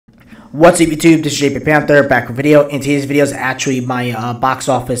What's up YouTube, this is JP Panther, back with a video. In today's video is actually my box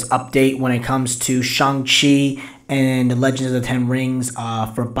office update when it comes to Shang-Chi and the Legends of the Ten Rings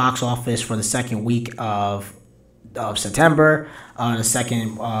for box office for the second week of September, the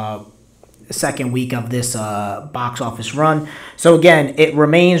second week of this box office run. So again, it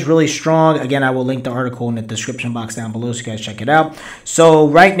remains really strong. Again, I will link the article in the description box down below so you guys check it out. So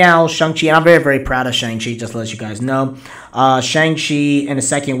right now, Shang-Chi, and I'm very, very proud of Shang-Chi, just to let you guys know. Shang-Chi in the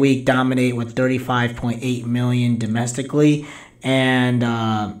second week dominate with 35.8 million domestically and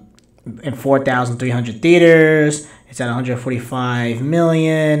in 4,300 theaters. It's at 145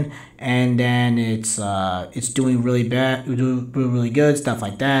 million, and then it's doing really bad, doing really good, stuff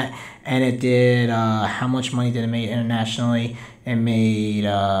like that. And it did how much money did it make internationally? It made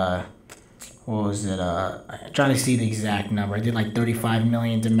what was it? I'm trying to see the exact number. It did like 35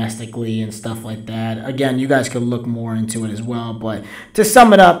 million domestically and stuff like that. Again, you guys could look more into it as well. But to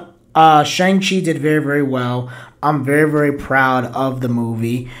sum it up, Shang-Chi did very, very well. I'm very, very proud of the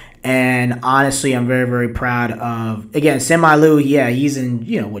movie. And honestly, I'm very, very proud of, again, Semi Liu. Yeah, he's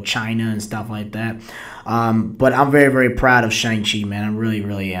in, with China and stuff like that. But I'm very, very proud of Shang-Chi, man. I really,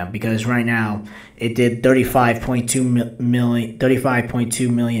 really am. Because right now, it did 35.2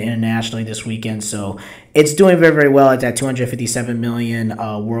 million internationally this weekend. So it's doing very, very well. It's at 257 million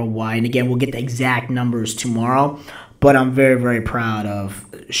worldwide. And again, we'll get the exact numbers tomorrow. But I'm very, very proud of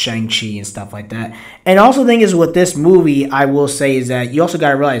Shang-Chi and stuff like that. And also the thing is with this movie, I will say is that you also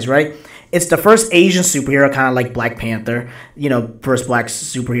got to realize, right? It's the first Asian superhero, kind of like Black Panther. First black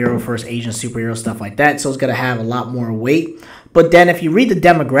superhero, first Asian superhero, stuff like that. So it's going to have a lot more weight. But then if you read the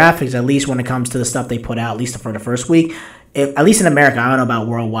demographics, at least when it comes to the stuff they put out, at least for the first week, at least in America, I don't know about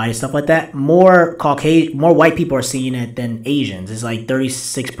worldwide and stuff like that, more white people are seeing it than Asians. It's like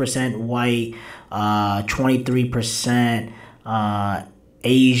 36% white, 23%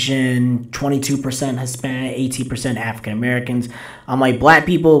 Asian, 22% Hispanic, 18% African Americans. I'm like, black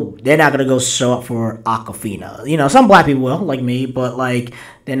people, they're not gonna go show up for Aquafina. Some black people will, like me, but like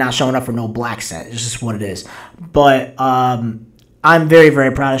they're not showing up for no black set. It's just what it is. But I'm very,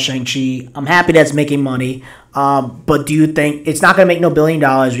 very proud of Shang-Chi. I'm happy that it's making money. But do you think it's not going to make no $1 billion?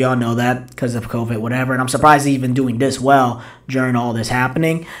 We all know that because of COVID, whatever. And I'm surprised it's even doing this well during all this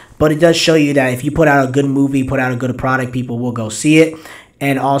happening. But it does show you that if you put out a good movie, put out a good product, people will go see it.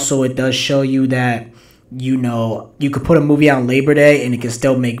 And also it does show you that, you could put a movie out on Labor Day and it can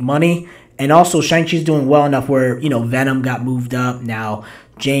still make money. And also Shang-Chi's doing well enough where, Venom got moved up. Now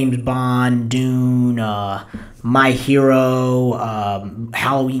James Bond, Dune, My Hero,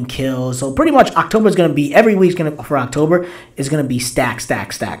 Halloween Kills. So pretty much October is going to be, every week's going to, for October, is going to be stack.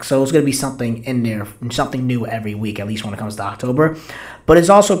 So it's going to be something in there, something new every week, at least when it comes to October. But it's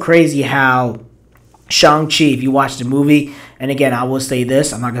also crazy how Shang-Chi, if you watch the movie, and again, I will say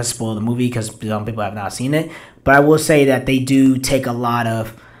this, I'm not going to spoil the movie because some people have not seen it, but I will say that they do take a lot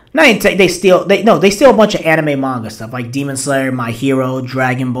of, they steal a bunch of anime manga stuff like Demon Slayer, My Hero,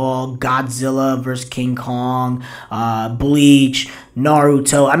 Dragon Ball, Godzilla vs. King Kong, Bleach,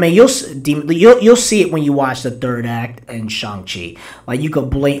 Naruto. I mean, you'll see it when you watch the third act in Shang-Chi. Like, you could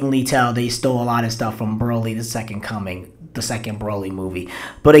blatantly tell they stole a lot of stuff from Broly, the second Broly movie.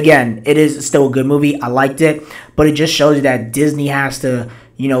 But again, it is still a good movie. I liked it, but it just shows you that Disney has to,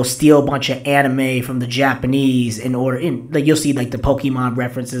 steal a bunch of anime from the Japanese in order, like you'll see like the Pokemon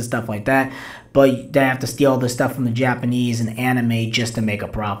references, stuff like that. But they have to steal the stuff from the Japanese and anime just to make a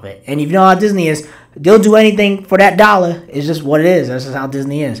profit. And if you know how Disney is, they'll do anything for that dollar. It's just what it is. That's just how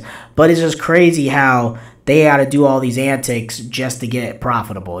Disney is. But it's just crazy how they got to do all these antics just to get it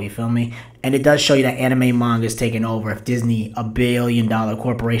profitable. You feel me? And it does show you that anime manga is taking over. If Disney, a $1 billion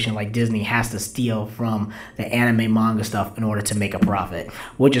corporation like Disney, has to steal from the anime manga stuff in order to make a profit,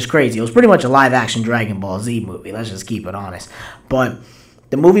 which is crazy. It was pretty much a live-action Dragon Ball Z movie. Let's just keep it honest. But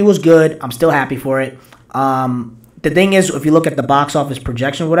the movie was good. I'm still happy for it. The thing is, if you look at the box office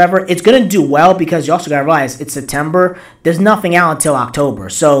projection, whatever, it's going to do well because you also got to realize it's September. There's nothing out until October.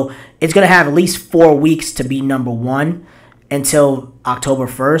 So it's going to have at least 4 weeks to be number one until October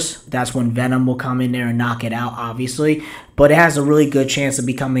 1st. That's when Venom will come in there and knock it out, obviously. But it has a really good chance of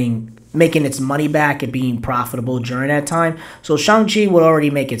making its money back and being profitable during that time. So Shang-Chi will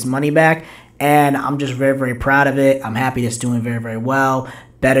already make its money back. And I'm just very, very proud of it. I'm happy it's doing very, very well.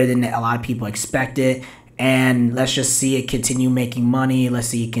 Better than a lot of people expected. And let's just see it continue making money. Let's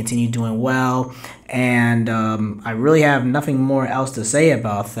see it continue doing well. And I really have nothing more else to say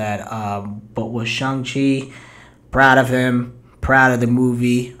about that. But with Shang-Chi, proud of him, proud of the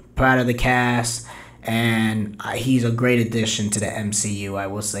movie, proud of the cast. And he's a great addition to the MCU, I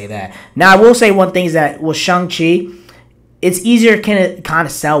will say that. Now, I will say one thing is that with Shang-Chi, it's easier to kind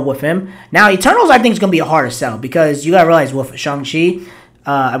of sell with him. Now, Eternals, I think, is going to be a harder sell because you got to realize with Shang-Chi,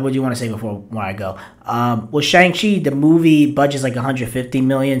 what do you want to say before where I go? With Shang-Chi, the movie budget's like 150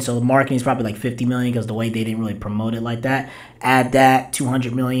 million, so the marketing is probably like 50 million because the way they didn't really promote it like that. Add that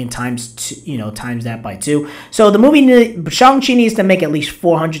 200 million times times that by 2. So the movie Shang-Chi needs to make at least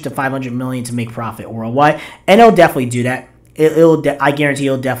 400 to 500 million to make profit worldwide, and it'll definitely do that. I guarantee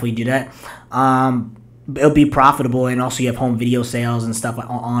it'll definitely do that. It'll be profitable, and also you have home video sales and stuff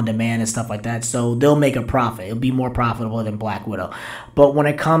on demand and stuff like that, so they'll make a profit. It'll be more profitable than Black Widow. But when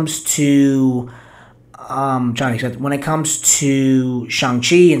it comes to when it comes to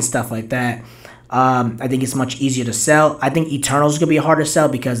Shang-Chi and stuff like that, I think it's much easier to sell. I think Eternals is going to be harder to sell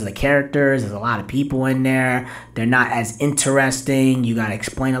because of the characters. There's a lot of people in there. They're not as interesting. You got to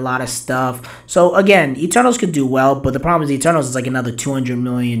explain a lot of stuff. So, again, Eternals could do well, but the problem is Eternals is like another 200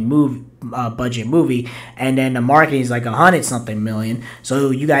 million budget movie, and then the marketing is like 100-something million. So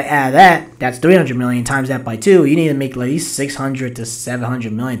you got to add that. That's 300 million times that by 2. You need to make at least 600 to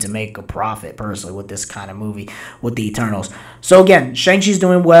 700 million to make a profit, personally, with this kind of movie, with the Eternals. So, again, Shang-Chi's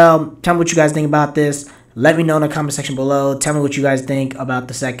doing well. Tell me what you guys think about this. Let me know in the comment section below. Tell me what you guys think about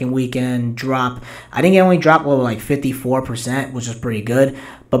the second weekend drop. I think it only dropped like 54%, which is pretty good.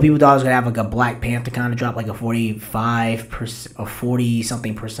 But people thought it was going to have like a Black Panther kind of drop, like a 45% or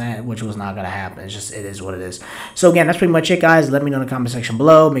 40-something percent, which was not going to happen. It is what it is. So again, that's pretty much it, guys. Let me know in the comment section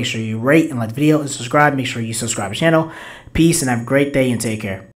below. Make sure you rate and like the video and subscribe. Make sure you subscribe to the channel. Peace and have a great day and take care.